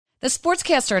The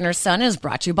Sportscaster and Her Son is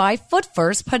brought to you by Foot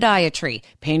First Podiatry.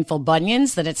 Painful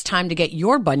bunions? Then it's time to get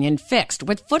your bunion fixed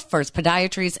with Foot First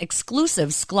Podiatry's exclusive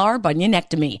Sklar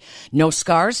bunionectomy. No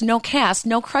scars, no cast,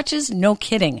 no crutches, no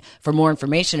kidding. For more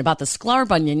information about the Sklar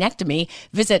bunionectomy,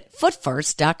 visit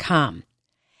footfirst.com.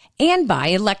 And by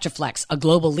Electroflex, a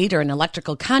global leader in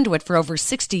electrical conduit for over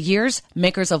 60 years,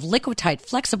 makers of Liquatite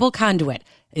flexible conduit,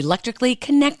 electrically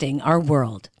connecting our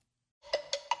world.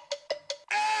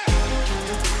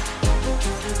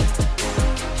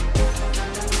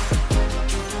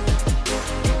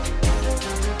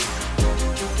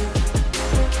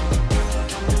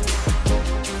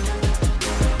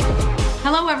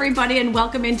 Hello, everybody, and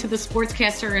welcome into the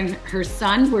Sportscaster and Her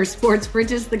Son, where sports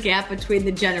bridges the gap between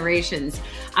the generations.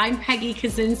 I'm Peggy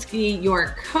Kaczynski,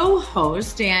 your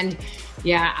co-host, and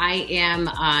I am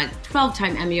a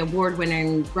 12-time Emmy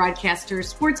Award-winning broadcaster,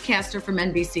 sportscaster from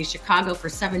NBC Chicago for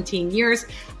 17 years.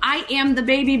 I am the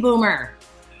baby boomer.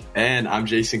 And I'm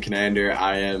Jason Conander.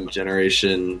 I am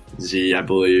Generation Z, I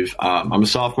believe. I'm a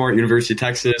sophomore at University of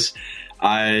Texas.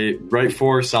 I write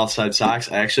for Southside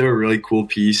Sox. I actually have a really cool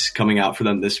piece coming out for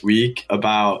them this week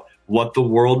about what the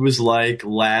world was like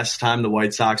last time the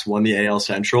White Sox won the AL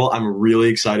Central. I'm really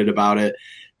excited about it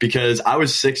because I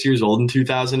was 6 years old in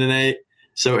 2008.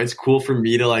 So it's cool for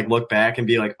me to look back and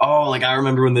be like, oh, I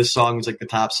remember when this song was the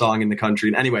top song in the country.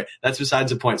 And anyway, that's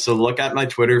besides the point. So look at my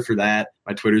Twitter for that.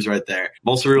 My Twitter's right there. I'm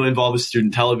also really involved with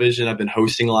student television. I've been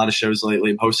hosting a lot of shows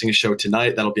lately. I'm hosting a show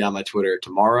tonight. That'll be on my Twitter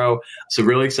tomorrow. So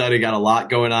really excited. Got a lot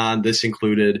going on, this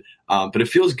included. But it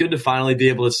feels good to finally be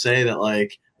able to say that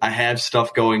I have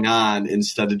stuff going on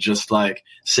instead of just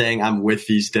saying I'm with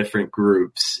these different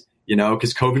groups,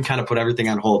 because COVID kind of put everything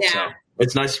on hold. Yeah. So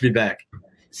it's nice to be back.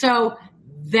 So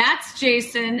that's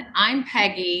Jason. I'm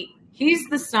Peggy. He's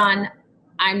the son.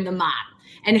 I'm the mom.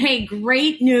 And hey,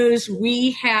 great news.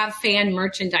 We have fan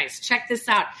merchandise. Check this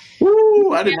out.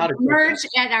 Woo, I did not merch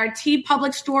at our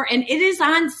TeePublic store, and it is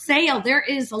on sale. There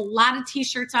is a lot of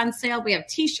T-shirts on sale. We have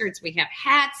T-shirts. We have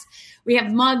hats. We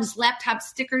have mugs, laptop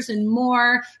stickers, and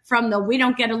more, from the "we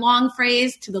don't get along"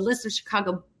 phrase to the list of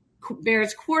Chicago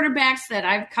Bears quarterbacks that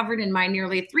I've covered in my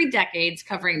nearly 3 decades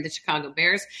covering the Chicago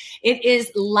Bears. It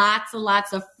is lots and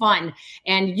lots of fun.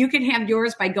 And you can have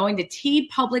yours by going to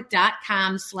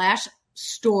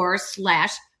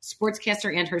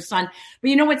teepublic.com/store/sportscaster and her son. But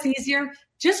you know what's easier?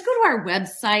 Just go to our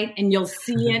website and you'll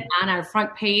see it on our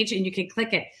front page and you can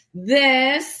click it.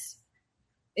 This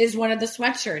is one of the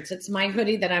sweatshirts. It's my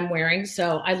hoodie that I'm wearing.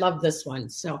 So I love this one.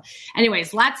 So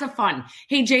anyways, lots of fun.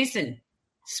 Hey, Jason,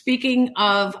 speaking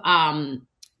of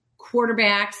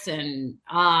quarterbacks and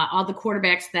all the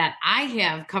quarterbacks that I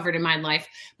have covered in my life,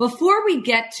 before we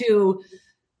get to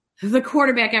the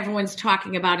quarterback everyone's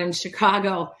talking about in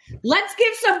Chicago, let's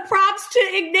give some props to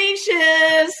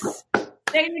Ignatius.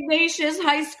 St. Ignatius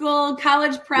High School,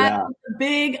 college prep,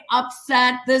 big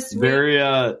upset this week.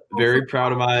 Very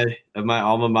proud of my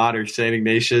alma mater, St.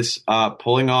 Ignatius,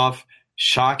 pulling off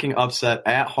shocking upset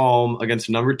at home against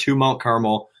number 2 Mount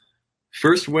Carmel.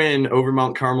 First win over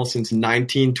Mount Carmel since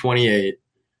 1928.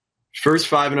 First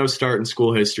 5-0 start in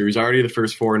school history. It was already the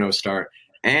first 4-0 start.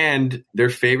 And they're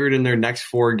favored in their next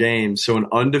 4 games. So an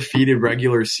undefeated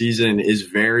regular season is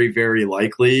very, very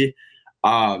likely.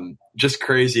 Just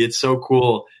crazy. It's so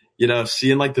cool,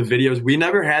 seeing the videos. We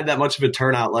never had that much of a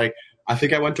turnout. I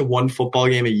think I went to 1 football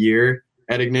game a year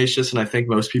at Ignatius, and I think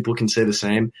most people can say the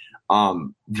same.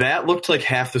 That looked like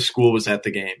half the school was at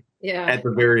the game, at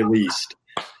the very least.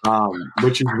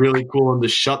 Which is really cool, and to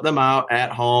shut them out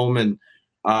at home. And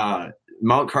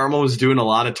Mount Carmel was doing a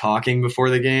lot of talking before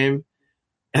the game,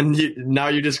 and now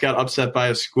you just got upset by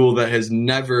a school that has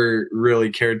never really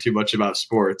cared too much about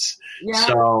sports.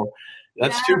 So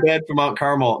that's too bad for Mount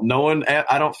Carmel.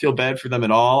 I don't feel bad for them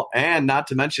at all. And not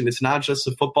to mention, it's not just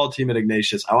the football team at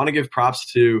Ignatius. I want to give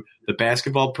props to the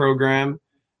basketball program.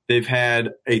 They've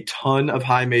had a ton of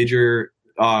high major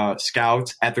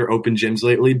scouts at their open gyms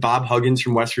lately. Bob Huggins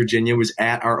from West Virginia was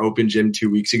at our open gym 2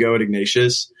 weeks ago at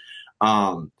Ignatius.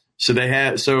 I'm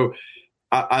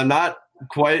not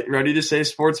quite ready to say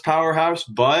sports powerhouse,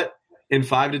 but in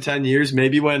 5 to 10 years,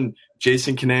 maybe when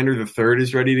Jason Conander III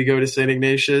is ready to go to St.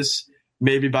 Ignatius,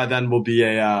 maybe by then we'll be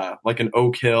an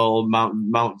Oak Hill, Mount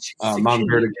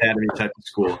Vernon Academy type of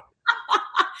school.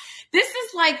 This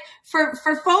is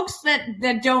for folks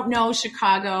that don't know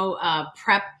Chicago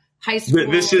prep high school.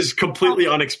 This is completely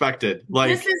unexpected.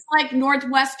 This is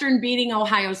Northwestern beating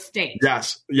Ohio State.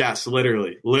 Yes,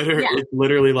 literally. It's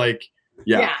literally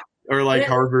or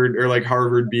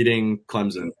Harvard beating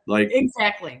Clemson.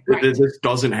 Exactly. Right. This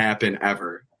doesn't happen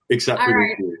ever, except for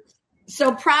this year.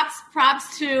 So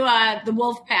props to the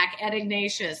Wolfpack at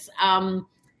Ignatius.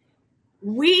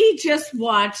 We just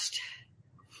watched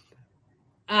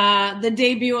the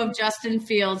debut of Justin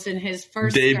Fields in his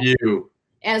first debut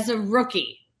as a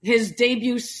rookie, his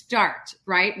debut start,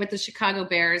 right, with the Chicago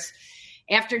Bears.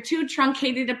 After 2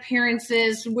 truncated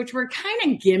appearances, which were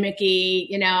kind of gimmicky,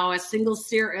 a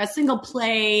single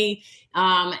play,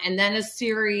 and then a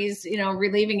series,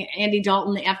 relieving Andy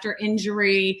Dalton after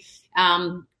injury.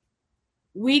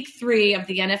 Week 3 of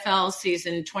the NFL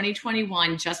season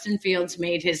 2021, Justin Fields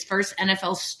made his first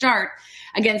NFL start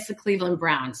against the Cleveland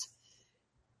Browns.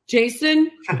 Jason,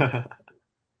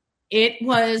 it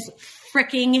was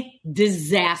freaking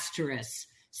disastrous.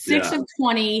 6 of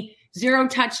 20, 0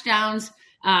 touchdowns,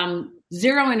 0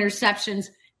 interceptions,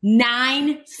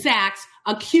 9 sacks,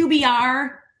 a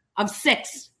QBR of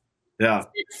 6. Yeah.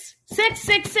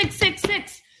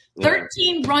 6.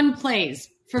 13 run plays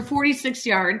for 46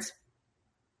 yards,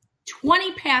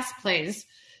 20 pass plays,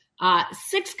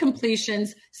 6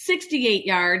 completions, 68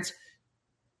 yards.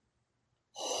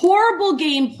 Horrible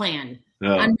game plan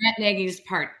on Matt Nagy's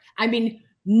part. I mean,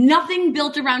 nothing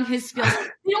built around his skills.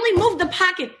 He only moved the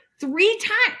pocket 3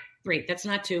 times. 3, that's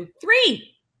not 2.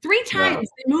 3 times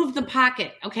they moved the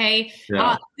pocket, okay?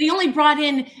 Yeah. They only brought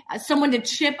in someone to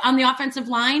chip on the offensive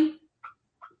line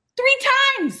 3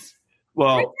 times.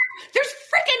 Well, there's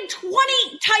freaking 20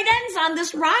 tight ends on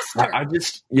this roster. I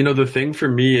just, the thing for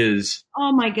me is,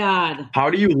 oh my God,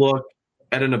 how do you look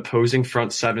at an opposing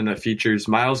front 7 that features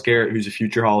Myles Garrett, who's a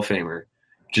future Hall of Famer,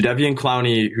 Jadeveon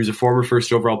Clowney, who's a former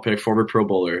first overall pick, former Pro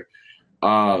Bowler.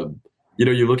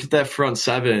 You look at that front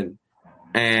 7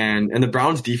 and the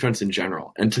Browns defense in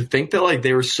general, and to think that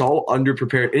they were so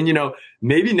underprepared, and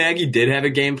maybe Nagy did have a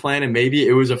game plan and maybe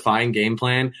it was a fine game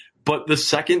plan, but the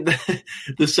second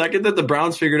that the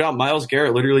Browns figured out, Myles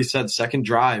Garrett literally said second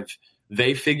drive,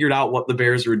 they figured out what the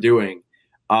Bears were doing.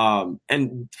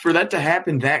 And for that to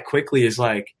happen that quickly is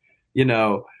and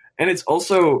it's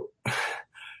also,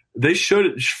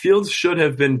 Fields should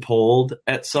have been pulled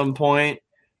at some point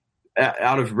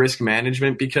out of risk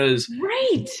management, because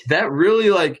that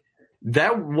really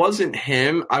that wasn't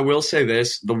him. I will say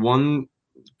this, the one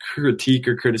critique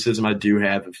or criticism I do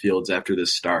have of Fields after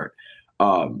this start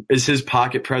is his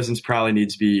pocket presence probably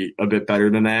needs to be a bit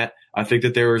better than that. I think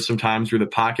that there were some times where the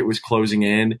pocket was closing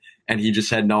in and he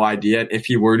just had no idea. If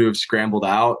he were to have scrambled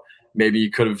out, maybe he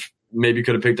could have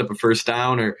picked up a first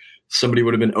down, or somebody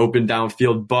would have been open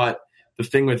downfield. But the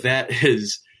thing with that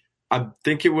is, I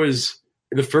think it was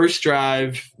the first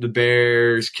drive, the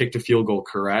Bears kicked a field goal,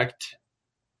 correct?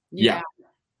 Yeah.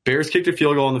 Bears kicked a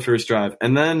field goal on the first drive.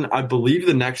 And then I believe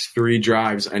the next 3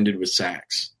 drives ended with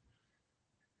sacks.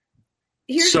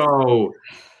 So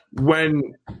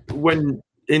when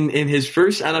in his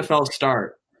first NFL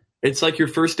start, it's like your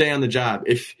first day on the job.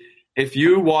 If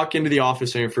you walk into the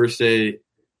office on your first day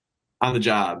on the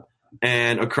job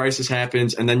and a crisis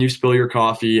happens and then you spill your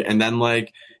coffee and then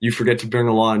you forget to bring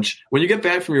a lunch, when you get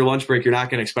back from your lunch break, you're not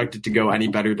going to expect it to go any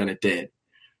better than it did.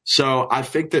 So I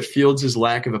think that Fields'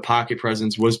 lack of a pocket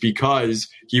presence was because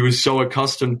he was so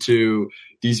accustomed to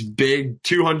these big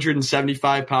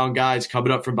 275-pound guys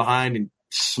coming up from behind and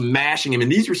smashing him. And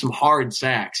these were some hard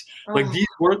sacks. These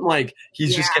weren't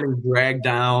he's just getting dragged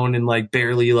down and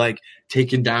barely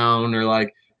taken down or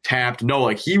tapped. No,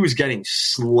 he was getting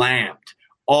slammed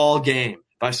all game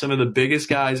by some of the biggest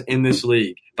guys in this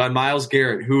league, by Myles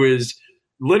Garrett, who is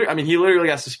he literally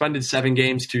got suspended 7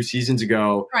 games 2 seasons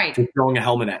ago for throwing a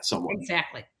helmet at someone.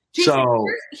 Exactly. Jason,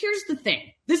 here's the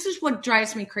thing. This is what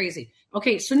drives me crazy.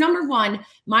 Okay, so number one,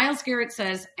 Myles Garrett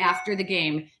says after the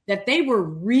game that they were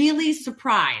really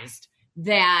surprised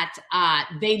that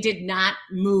they did not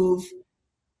move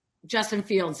Justin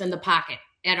Fields in the pocket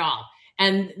at all,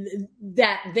 and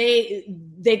that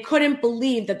they couldn't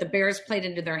believe that the Bears played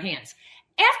into their hands.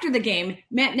 After the game,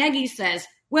 Matt Nagy says,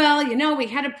 well, we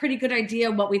had a pretty good idea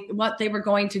what they were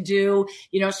going to do,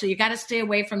 so you got to stay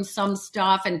away from some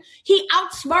stuff. And he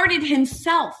outsmarted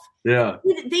himself. Yeah.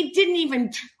 They didn't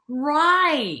even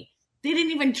try. They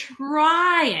didn't even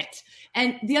try it.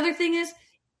 And the other thing is,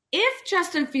 if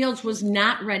Justin Fields was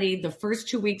not ready the first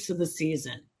 2 weeks of the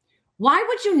season, why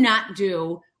would you not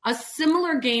do a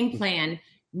similar game plan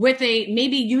with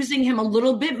maybe using him a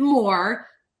little bit more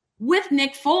with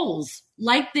Nick Foles,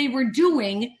 like they were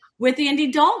doing with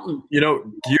Andy Dalton? Do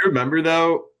you remember,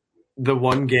 though, the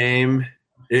one game,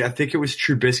 I think it was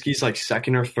Trubisky's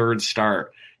second or third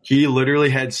start. He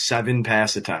literally had 7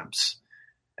 pass attempts.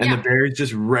 And the Bears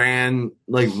just ran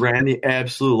the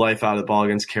absolute life out of the ball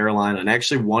against Carolina and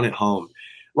actually won at home.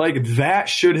 That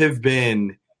should have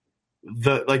been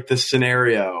the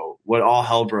scenario when all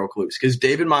hell broke loose. Because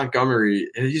David Montgomery,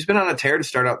 he's been on a tear to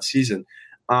start out the season.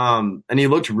 And he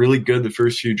looked really good the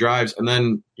first few drives, and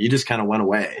then he just kind of went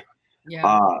away.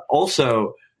 Yeah.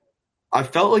 Also, I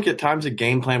felt like at times the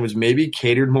game plan was maybe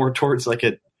catered more towards like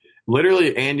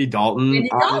literally Andy Dalton,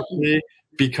 honestly,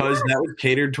 because that was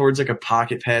catered towards like a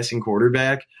pocket passing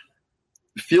quarterback.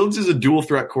 Fields is a dual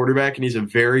threat quarterback, and he's a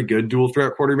very good dual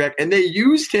threat quarterback. And they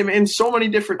used him in so many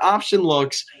different option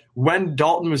looks when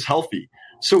Dalton was healthy.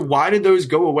 So why did those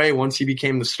go away once he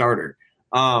became the starter?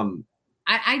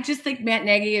 I just think Matt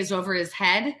Nagy is over his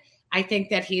head. I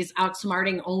think that he's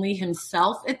outsmarting only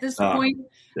himself at this point.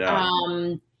 Yeah.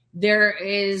 There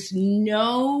is there's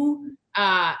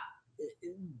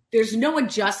no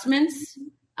adjustments.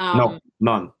 No,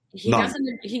 none.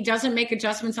 He doesn't make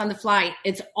adjustments on the fly.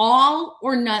 It's all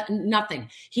or nothing.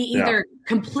 He either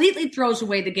completely throws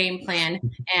away the game plan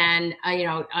and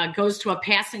goes to a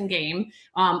passing game,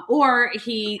 or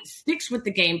he sticks with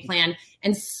the game plan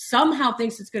and somehow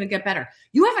thinks it's going to get better.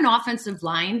 You have an offensive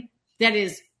line that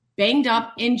is banged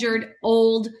up, injured,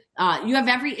 old. You have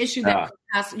every issue that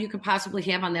you could possibly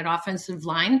have on that offensive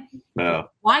line. Yeah.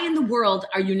 Why in the world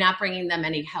are you not bringing them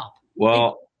any help?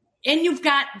 Well. And you've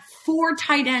got 4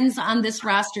 tight ends on this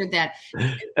roster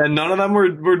and none of them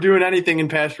were doing anything in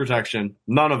pass protection.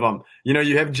 None of them.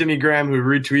 You have Jimmy Graham who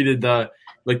retweeted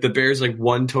the Bears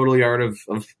 1 total yard of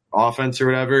offense or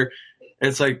whatever.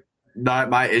 It's like not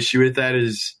my issue with that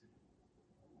is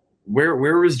where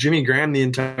was Jimmy Graham the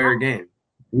entire game?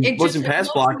 He wasn't pass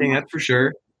blocking, that's for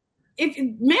sure. If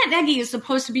Matt Nagy is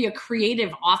supposed to be a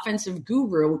creative offensive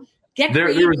guru, there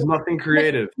was nothing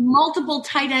creative. Multiple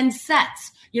tight end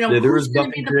sets. There was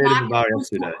nothing creative about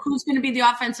yesterday. Who's going to be the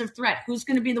offensive threat? Who's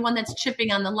going to be the one that's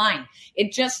chipping on the line?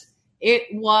 It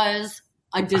was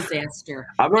a disaster.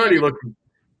 I'm already looking.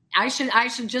 I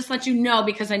should just let you know,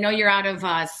 because I know you're out of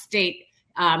state.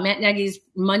 Matt Nagy's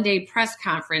Monday press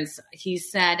conference, he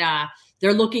said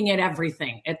they're looking at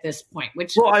everything at this point.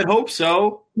 Well, I hope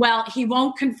so. Well, he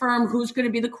won't confirm who's going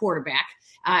to be the quarterback.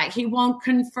 He won't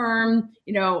confirm,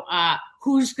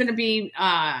 who's going to be,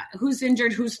 who's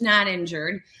injured, who's not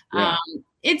injured. Yeah.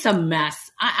 It's a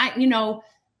mess.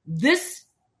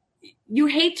 You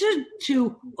hate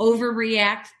to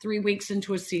overreact 3 weeks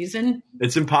into a season.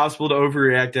 It's impossible to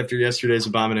overreact after yesterday's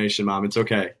abomination, Mom. It's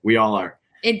okay. We all are.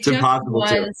 It's impossible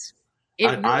to.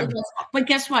 But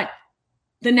guess what?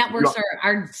 The networks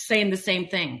are saying the same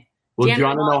thing. Well, do you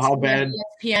want to know how bad?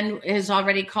 ESPN has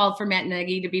already called for Matt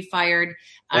Nagy to be fired.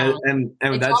 And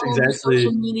that's exactly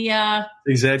social media.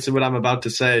 Exactly what I'm about to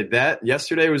say. That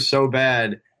yesterday was so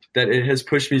bad that it has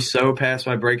pushed me so past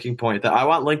my breaking point that I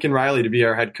want Lincoln Riley to be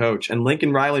our head coach. And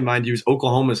Lincoln Riley, mind you, is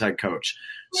Oklahoma's head coach.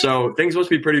 So things must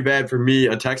be pretty bad for me,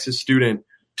 a Texas student,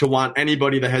 to want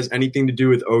anybody that has anything to do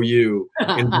with OU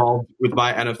involved with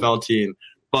my NFL team.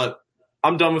 But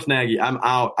I'm done with Nagy. I'm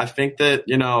out. I think that,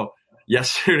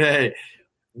 yesterday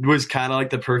was kind of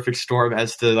like the perfect storm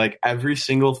as to every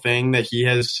single thing that he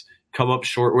has come up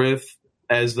short with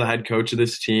as the head coach of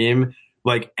this team,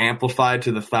 amplified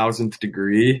to the 1,000th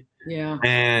degree. Yeah.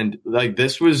 And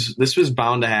this was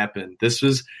bound to happen.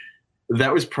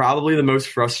 That was probably the most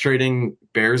frustrating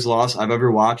Bears loss I've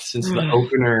ever watched since the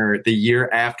opener, the year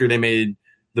after they made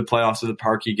the playoffs of the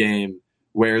Parkey game,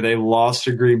 where they lost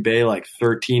to Green Bay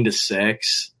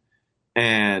 13-6.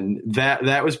 And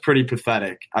that was pretty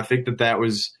pathetic. I think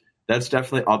that's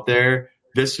definitely up there.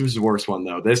 This was the worst one,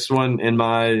 though. This one, in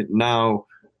my now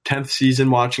 10th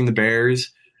season watching the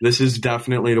Bears, this is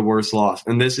definitely the worst loss.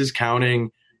 And this is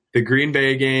counting the Green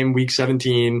Bay game, week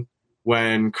 17,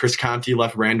 when Chris Conte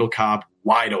left Randall Cobb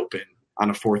wide open on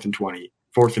a 4th and 20,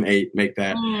 4th and 8, make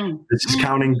that. This is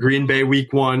counting Green Bay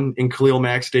week 1 in Khalil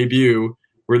Mack's debut,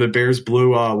 where the Bears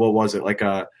blew a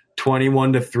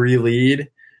 21-3 lead.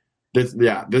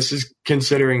 This is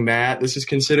considering that. This is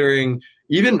considering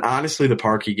even honestly the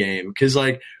Parkey game, because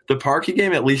the Parkey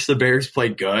game, at least the Bears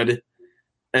played good.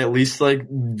 At least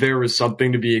there was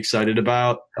something to be excited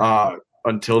about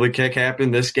until the kick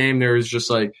happened. This game, there was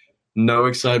just no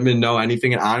excitement, no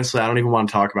anything. And honestly, I don't even want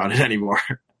to talk about it anymore.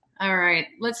 All right,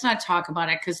 let's not talk about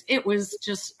it because it was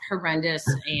just horrendous.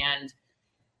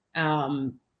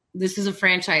 And this is a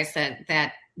franchise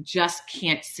that just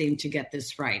can't seem to get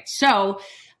this right. So.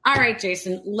 All right,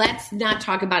 Jason, let's not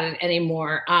talk about it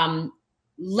anymore.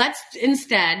 Let's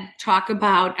instead talk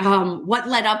about what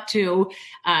led up to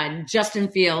Justin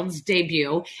Fields'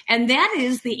 debut, and that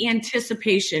is the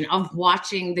anticipation of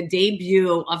watching the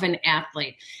debut of an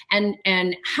athlete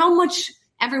and how much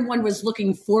everyone was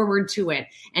looking forward to it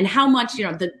and how much,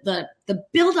 the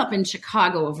buildup in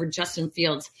Chicago over Justin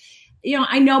Fields.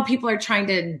 I know people are trying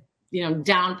to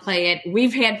downplay it.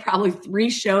 We've had probably 3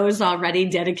 shows already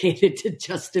dedicated to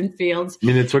Justin Fields. I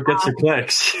mean, it's what gets the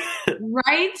clicks.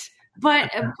 Right?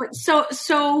 But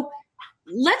so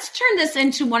let's turn this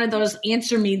into one of those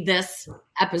Answer Me This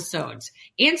episodes.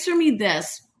 Answer me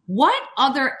this. What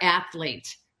other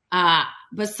athlete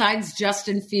besides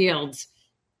Justin Fields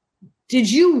did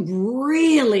you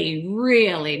really,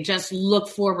 really just look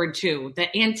forward to?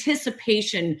 The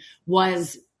anticipation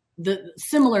was the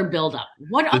similar buildup.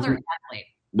 What other athlete?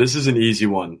 This is an easy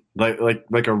one,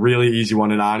 like a really easy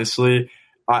one. And honestly,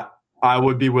 I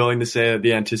would be willing to say that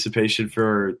the anticipation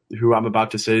for who I'm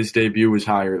about to say's debut was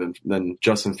higher than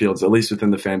Justin Fields, at least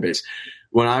within the fan base.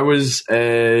 When I was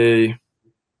a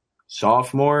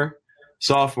sophomore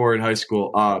in high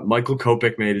school, Michael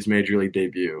Kopech made his major league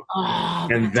debut.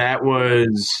 And that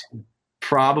was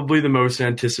probably the most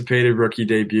anticipated rookie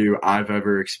debut I've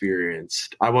ever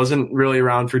experienced. I wasn't really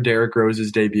around for Derrick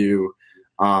Rose's debut.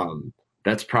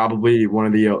 That's probably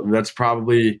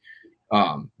the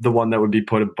one that would be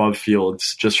put above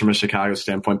Fields just from a Chicago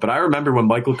standpoint. But I remember when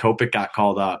Michael Kopech got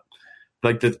called up,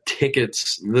 like the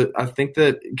tickets, I think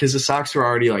that because the Sox were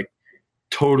already like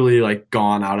totally like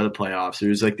gone out of the playoffs. It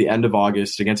was like the end of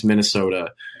August against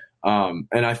Minnesota. And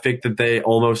I think that they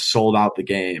almost sold out the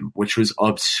game, which was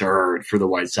absurd for the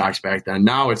White Sox back then.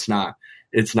 Now it's not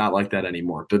like that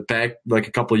anymore. But back like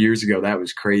a couple of years ago, that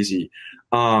was crazy.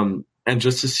 And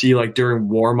just to see like during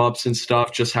warm-ups and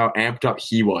stuff, just how amped up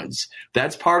he was.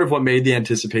 That's part of what made the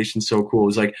anticipation so cool. It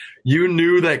was like you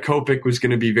knew that Kopech was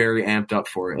going to be very amped up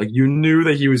for it. Like you knew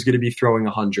that he was going to be throwing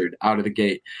 100 out of the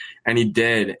gate, and he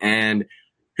did. And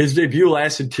his debut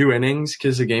lasted 2 innings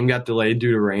because the game got delayed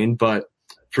due to rain. But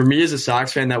for me as a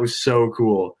Sox fan, that was so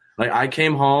cool. Like I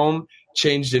came home,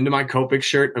 changed into my Kopech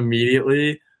shirt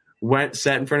immediately,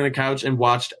 sat in front of the couch and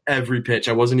watched every pitch.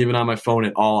 I wasn't even on my phone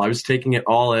at all. I was taking it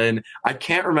all in. I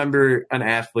can't remember an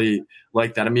athlete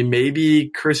like that. I mean, maybe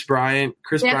Chris Bryant's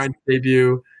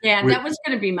debut. Yeah, that was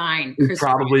going to be mine. Chris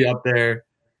probably Bryant. Up there.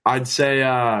 I'd say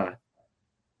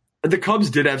the Cubs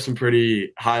did have some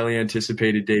pretty highly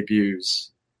anticipated debuts.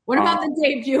 What about the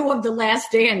debut of The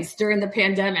Last Dance during the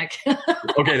pandemic?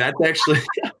 Okay, that's actually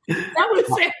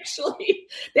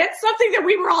that's something that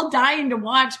we were all dying to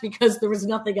watch because there was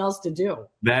nothing else to do.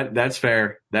 That's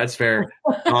fair. But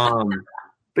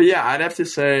yeah, I'd have to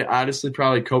say honestly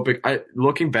probably Kopech.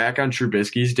 Looking back on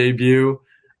Trubisky's debut,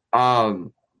 I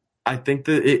think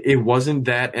that it wasn't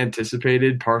that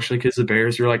anticipated, partially because the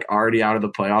Bears were like already out of the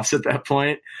playoffs at that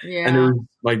point. Yeah. And it was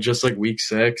like just like week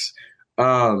 6.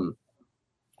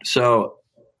 So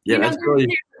yeah, that's really.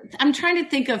 I'm trying to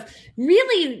think of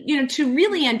really, to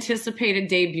really anticipate a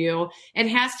debut, it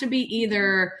has to be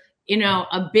either,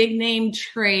 a big name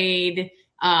trade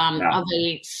of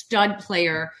a stud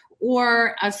player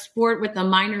or a sport with a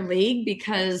minor league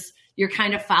because you're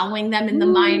kind of following them in the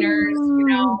minors,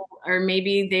 or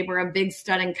maybe they were a big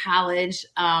stud in college.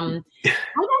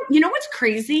 What's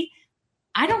crazy?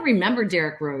 I don't remember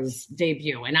Derrick Rose's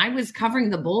debut, and I was covering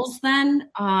the Bulls then.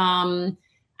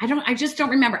 I just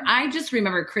don't remember. I just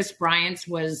remember Chris Bryant's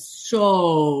was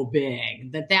so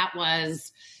big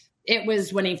it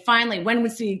was when when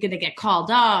was he going to get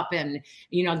called up, and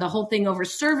the whole thing over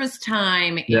service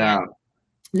time. Yeah.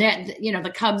 And that, the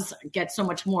Cubs get so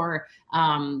much more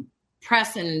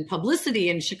press and publicity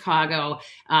in Chicago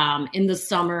in the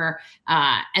summer.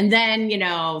 And then,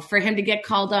 for him to get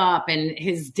called up and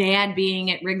his dad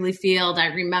being at Wrigley Field, I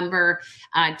remember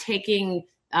taking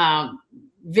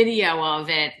video of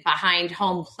it behind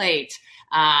home plate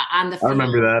on the field. I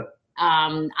remember that.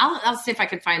 I'll see if I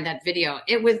could find that video.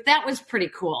 That was pretty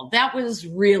cool. That was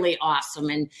really awesome.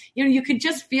 And, you could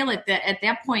just feel it that at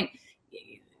that point,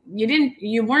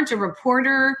 you weren't a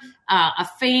reporter, a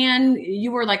fan,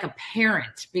 you were like a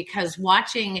parent, because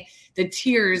watching the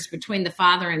tears between the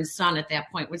father and son at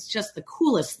that point was just the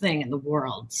coolest thing in the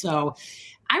world. So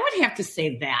I would have to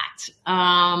say that.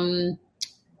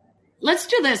 Let's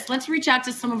do this. Let's reach out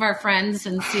to some of our friends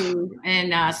and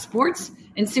sports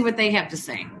and see what they have to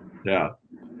say. Yeah.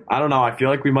 I don't know. I feel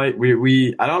like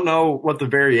I don't know what the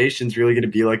variation's really going to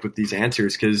be like with these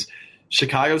answers, because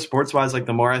Chicago sports wise, like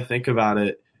the more I think about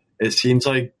it, it seems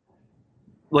like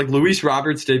Luis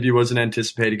Roberts' debut wasn't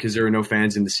anticipated because there were no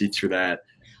fans in the seats for that.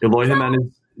 Eloy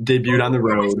Jimenez debuted on the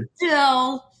road.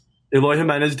 Eloy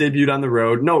Jimenez debuted on the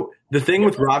road. No, the thing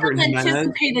with Robert and Jimenez.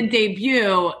 Anticipated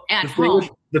debut at home.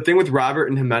 The thing with Robert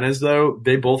and Jimenez, though,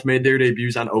 they both made their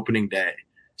debuts on opening day.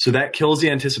 So that kills the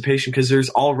anticipation because there's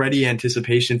already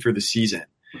anticipation for the season.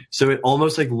 So it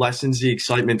almost like lessens the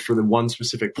excitement for the one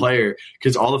specific player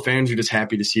because all the fans are just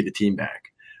happy to see the team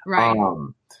back. Right.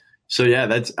 So yeah,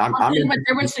 that's I'm but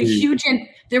there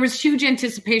was huge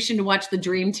anticipation to watch the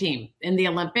Dream Team in the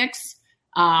Olympics.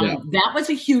 That was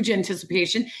a huge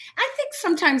anticipation. I think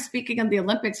sometimes, speaking of the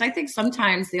Olympics,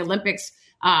 the Olympics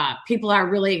people are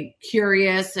really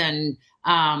curious and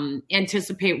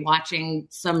anticipate watching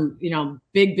some,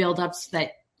 big buildups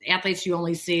that athletes you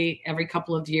only see every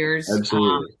couple of years.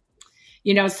 Absolutely.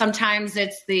 Sometimes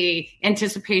it's the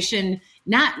anticipation,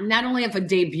 not only of a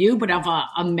debut, but of a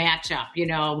matchup.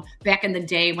 Back in the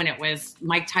day when it was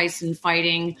Mike Tyson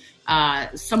fighting,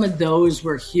 some of those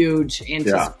were huge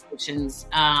anticipations.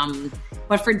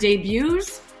 But for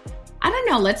debuts, I don't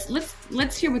know.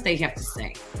 Let's hear what they have to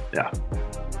say. Yeah.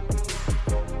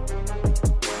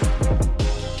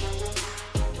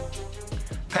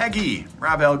 Peggy,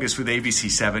 Rob Elgas with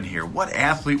ABC7 here. What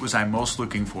athlete was I most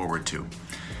looking forward to?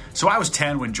 So I was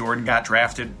 10 when Jordan got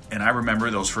drafted, and I remember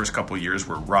those first couple of years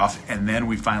were rough, and then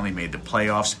we finally made the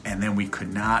playoffs, and then we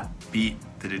could not beat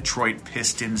the Detroit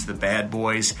Pistons, the bad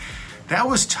boys. That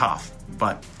was tough,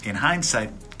 but in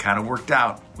hindsight, kind of worked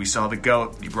out. We saw the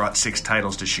GOAT. He brought 6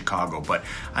 titles to Chicago, but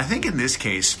I think in this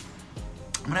case,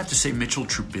 I'm going to have to say Mitchell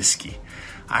Trubisky.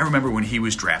 I remember when he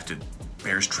was drafted,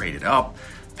 Bears traded up,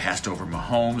 passed over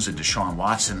Mahomes and Deshaun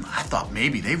Watson. I thought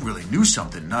maybe they really knew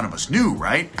something none of us knew,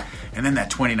 right? And then that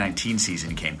 2019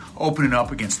 season came, opening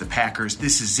up against the Packers.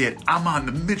 This is it. I'm on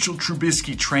the Mitchell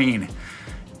Trubisky train.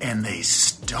 And they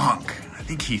stunk. I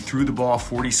think he threw the ball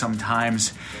 40-some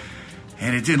times,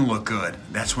 and it didn't look good.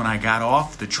 That's when I got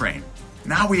off the train.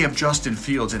 Now we have Justin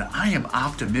Fields, and I am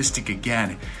optimistic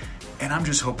again. And I'm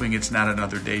just hoping it's not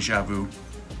another deja vu.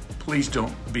 Please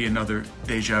don't be another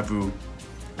deja vu.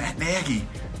 Matt Nagy,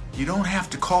 you don't have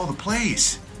to call the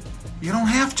plays. You don't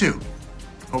have to.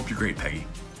 Hope you're great, Peggy.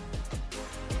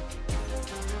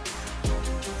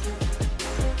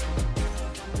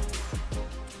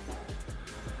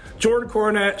 Jordan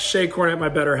Cornette, Shea Cornette, my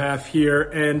better half here.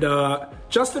 And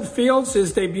Justin Fields,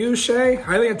 his debut, Shea,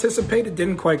 highly anticipated,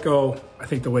 didn't quite go, I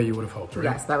think, the way you would have hoped, right?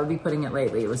 Yes, that would be putting it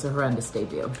lightly. It was a horrendous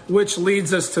debut. Which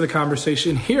leads us to the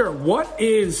conversation here. What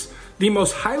is the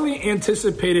most highly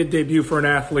anticipated debut for an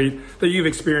athlete that you've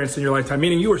experienced in your lifetime?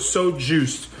 Meaning you were so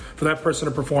juiced for that person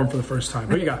to perform for the first time.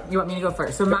 What do you got? You want me to go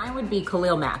first? So mine would be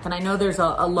Khalil Mack. And I know there's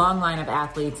a long line of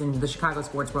athletes in the Chicago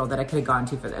sports world that I could have gone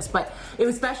to for this. But it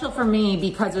was special for me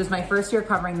because it was my first year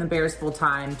covering the Bears full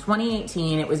time.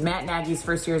 2018, it was Matt Nagy's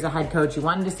first year as a head coach. You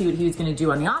wanted to see what he was going to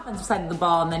do on the offensive side of the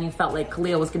ball. And then you felt like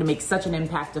Khalil was going to make such an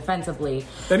impact defensively.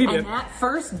 Then he did. And that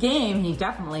first game, he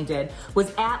definitely did, was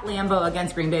at Lambeau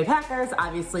against Green Bay Packers.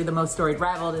 Obviously the most storied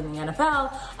rival in the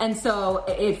NFL. And so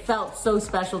it felt so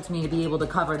special to me to be able to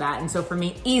cover that. And so for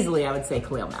me, easily, I would say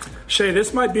Khalil Mack. Shea,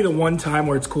 this might be the one time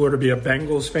where it's cooler to be a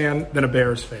Bengals fan than a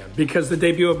Bears fan, because the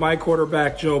debut of my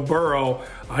quarterback, Joe Burrow,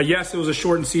 yes, it was a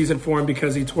shortened season for him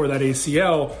because he tore that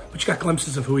ACL, but you got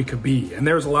glimpses of who he could be. And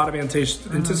there was a lot of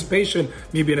anticipation,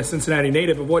 me being a Cincinnati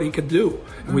native, of what he could do.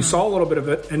 And we saw a little bit of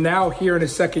it. And now here in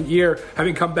his second year,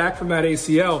 having come back from that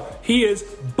ACL, he is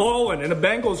balling. And the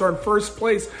Bengals are in first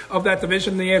place of that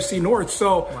division in the AFC North.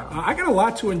 So I got a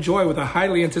lot to enjoy with a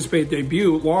highly anticipated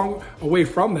debut, long away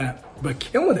from that, but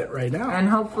killing it right now. And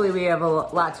hopefully we have a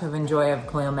lot to enjoy of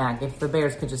Khalil Mack. If the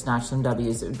Bears could just notch some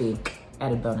W's, it would be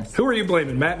added bonus. Who are you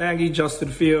blaming? Matt Nagy, Justin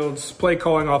Fields, play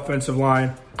calling, offensive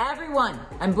line? Everyone.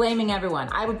 I'm blaming everyone.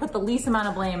 I would put the least amount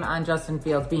of blame on Justin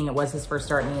Fields, being it was his first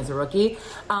start and he is a rookie.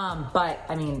 But,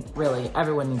 I mean, really,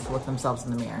 everyone needs to look themselves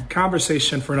in the mirror.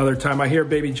 Conversation for another time. I hear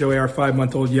baby Joey, our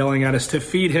 5-month-old, yelling at us to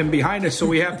feed him behind us, so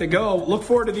we have to go. Look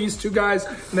forward to these two guys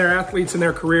and their athletes and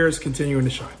their careers continuing to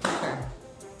shine. Sure.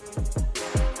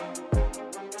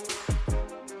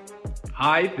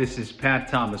 Hi, this is Pat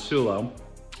Tomasulo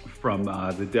from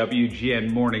the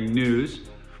WGN Morning News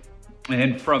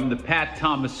and from the Pat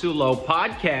Tomasulo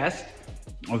podcast,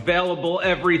 available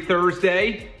every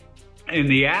Thursday. And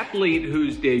the athlete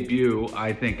whose debut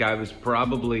I think I was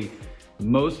probably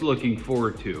most looking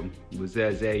forward to was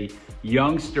as a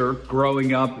youngster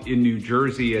growing up in New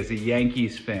Jersey as a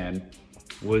Yankees fan,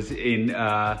 was in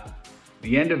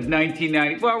the end of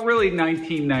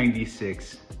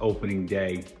 1996 opening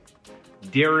day.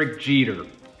 Derek Jeter.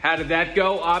 How did that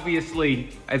go? Obviously,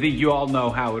 I think you all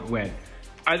know how it went.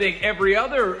 I think every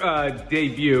other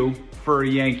debut for a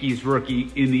Yankees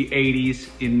rookie in the 80s,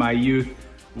 in my youth,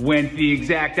 went the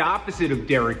exact opposite of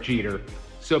Derek Jeter.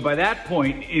 So by that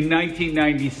point, in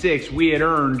 1996, we had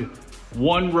earned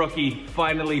one rookie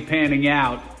finally panning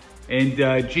out, and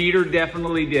Jeter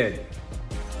definitely did.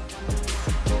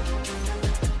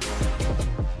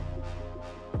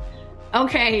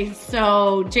 Okay,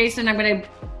 so Jason, I'm going to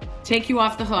take you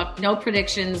off the hook. No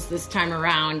predictions this time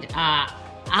around.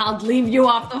 I'll leave you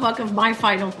off the hook of my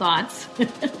final thoughts.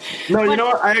 No, you know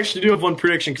what? I actually do have one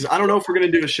prediction because I don't know if we're going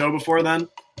to do a show before then.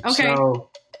 Okay. So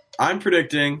I'm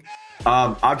predicting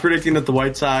that the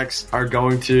White Sox are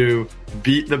going to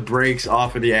beat the brakes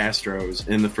off of the Astros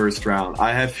in the first round.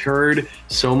 I have heard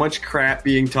so much crap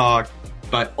being talked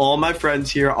by all my friends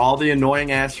here, all the annoying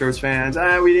Astros fans.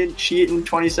 We didn't cheat in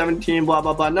 2017, blah,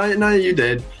 blah, blah. No, you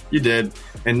did. You did.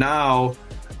 And now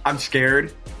I'm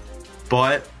scared,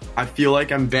 but I feel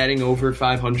like I'm batting over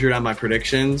 500 on my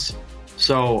predictions.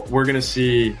 So we're going to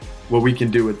see what we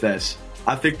can do with this.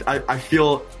 I think I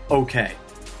feel okay.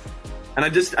 And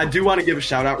I do want to give a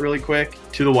shout out really quick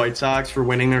to the White Sox for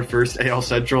winning their first AL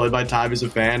Central led by Ty as a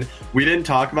fan. We didn't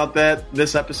talk about that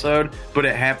this episode, but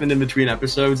it happened in between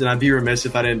episodes, and I'd be remiss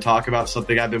if I didn't talk about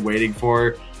something I've been waiting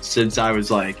for since I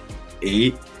was like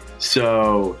 8.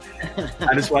 So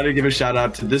I just wanted to give a shout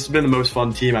out to this has been the most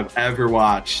fun team I've ever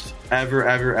watched.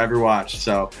 Ever watched.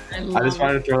 So I just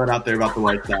wanted to throw it out there about the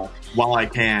White Sox while I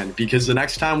can, because the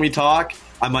next time we talk,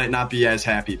 I might not be as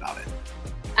happy about it.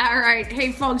 All right.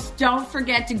 Hey, folks, don't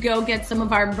forget to go get some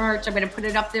of our merch. I'm going to put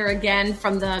it up there again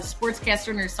from the Sportscaster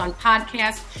and Her Son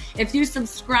podcast. If you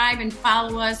subscribe and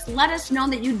follow us, let us know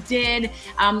that you did.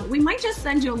 We might just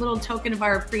send you a little token of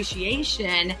our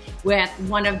appreciation with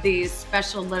one of these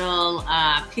special little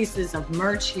pieces of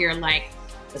merch here, like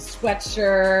the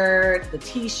sweatshirt, the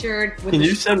T-shirt. Can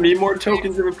you send me more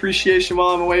tokens of appreciation while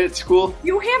I'm away at school?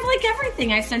 You have like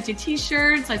everything. I sent you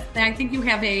T-shirts. I think you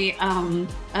have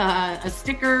a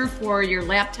sticker for your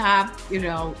laptop. You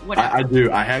know, whatever. I do.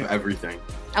 I have everything.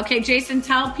 Okay, Jason,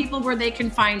 tell people where they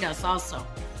can find us also.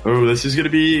 Oh, this is going to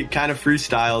be kind of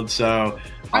freestyled. So,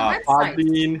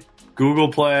 Podbean, Google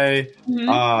Play,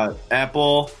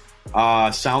 Apple,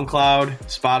 SoundCloud,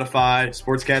 Spotify,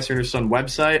 Sportscaster and Her Son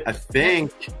website. I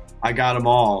think I got them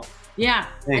all. Yeah,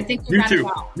 I think you got them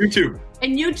all. YouTube.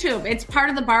 And YouTube. It's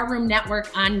part of the Barroom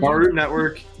Network on YouTube. Barroom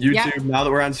Network, YouTube. Yep. Now that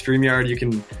we're on StreamYard, you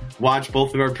can watch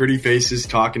both of our pretty faces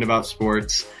talking about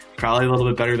sports. Probably a little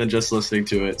bit better than just listening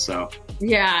to it. So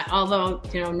yeah, although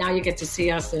now you get to see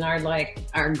us in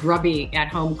our grubby at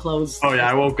home clothes. Oh yeah,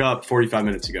 I woke up 45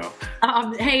 minutes ago.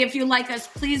 Hey, if you like us,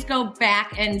 please go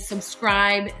back and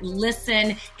subscribe,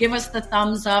 listen, give us the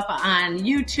thumbs up on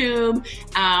YouTube.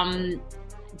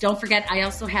 Don't forget, I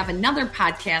also have another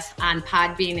podcast on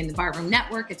Podbean in the Barroom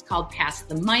Network. It's called Pass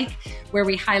the Mic, where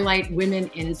we highlight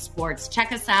women in sports.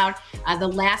 Check us out. The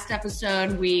last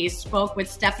episode, we spoke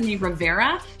with Stephanie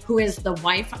Rivera, who is the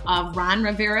wife of Ron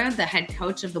Rivera, the head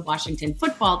coach of the Washington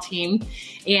football team.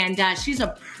 And she's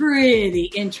a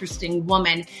pretty interesting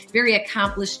woman, very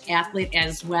accomplished athlete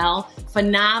as well,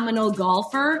 phenomenal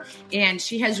golfer. And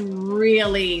she has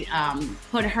really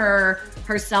put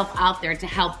herself out there to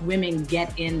help women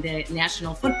get in the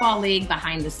National Football League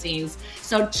behind the scenes.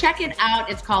 So check it out.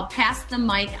 It's called Pass the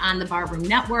Mic on the Barroom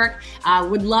Network.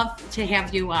 Would love to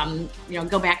have you,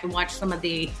 go back and watch some of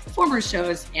the former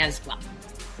shows as well.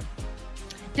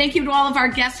 Thank you to all of our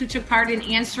guests who took part in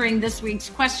answering this week's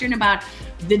question about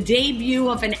the debut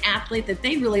of an athlete that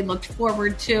they really looked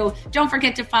forward to. Don't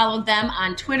forget to follow them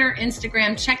on Twitter,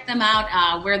 Instagram. Check them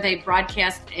out where they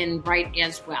broadcast and write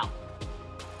as well.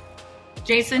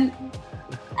 Jason,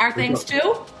 our thanks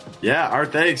too? Yeah, our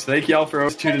thanks. Thank y'all for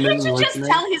tuning in. Can't you just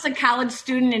tell he's a college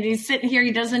student and he's sitting here,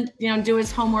 he doesn't, do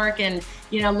his homework and,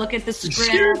 look at the script.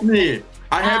 Excuse me.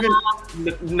 I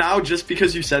haven't, now just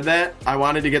because you said that, I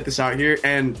wanted to get this out here,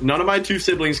 and none of my two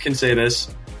siblings can say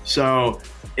this. So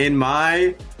in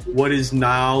my, what is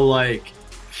now like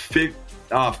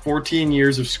 14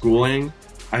 years of schooling,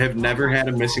 I have never had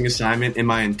a missing assignment in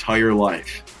my entire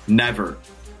life. Never,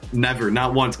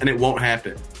 not once, and it won't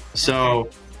happen. So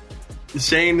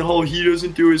saying the whole he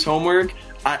doesn't do his homework,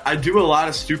 I do a lot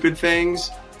of stupid things,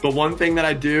 but one thing that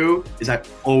I do is I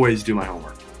always do my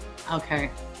homework. Okay.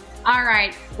 All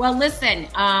right. Well, listen,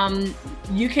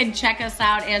 you can check us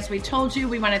out. As we told you,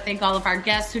 we want to thank all of our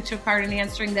guests who took part in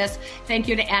answering this. Thank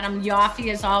you to Adam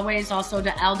Yoffe, as always, also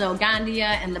to Aldo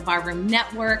Gandia and the Barroom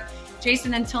Network.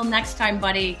 Jason, until next time,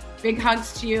 buddy, big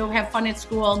hugs to you. Have fun at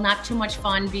school. Not too much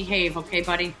fun. Behave. Okay,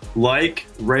 buddy? Like,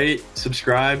 rate,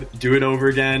 subscribe, do it over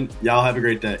again. Y'all have a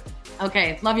great day.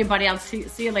 Okay. Love you, buddy. I'll see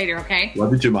you later, okay?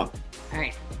 Love you too, Mom. All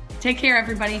right. Take care,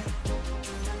 everybody.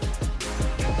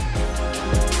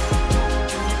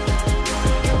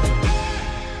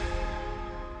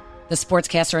 The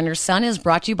Sportscaster and Her Son is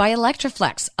brought to you by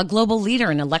Electroflex, a global leader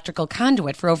in electrical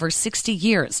conduit for over 60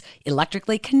 years,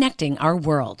 electrically connecting our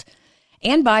world.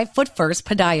 And by Foot First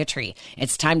Podiatry.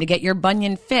 It's time to get your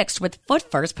bunion fixed with Foot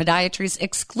First Podiatry's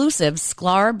exclusive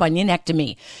Sklar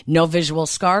bunionectomy. No visual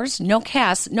scars, no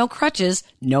casts, no crutches,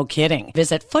 no kidding.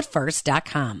 Visit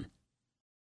footfirst.com.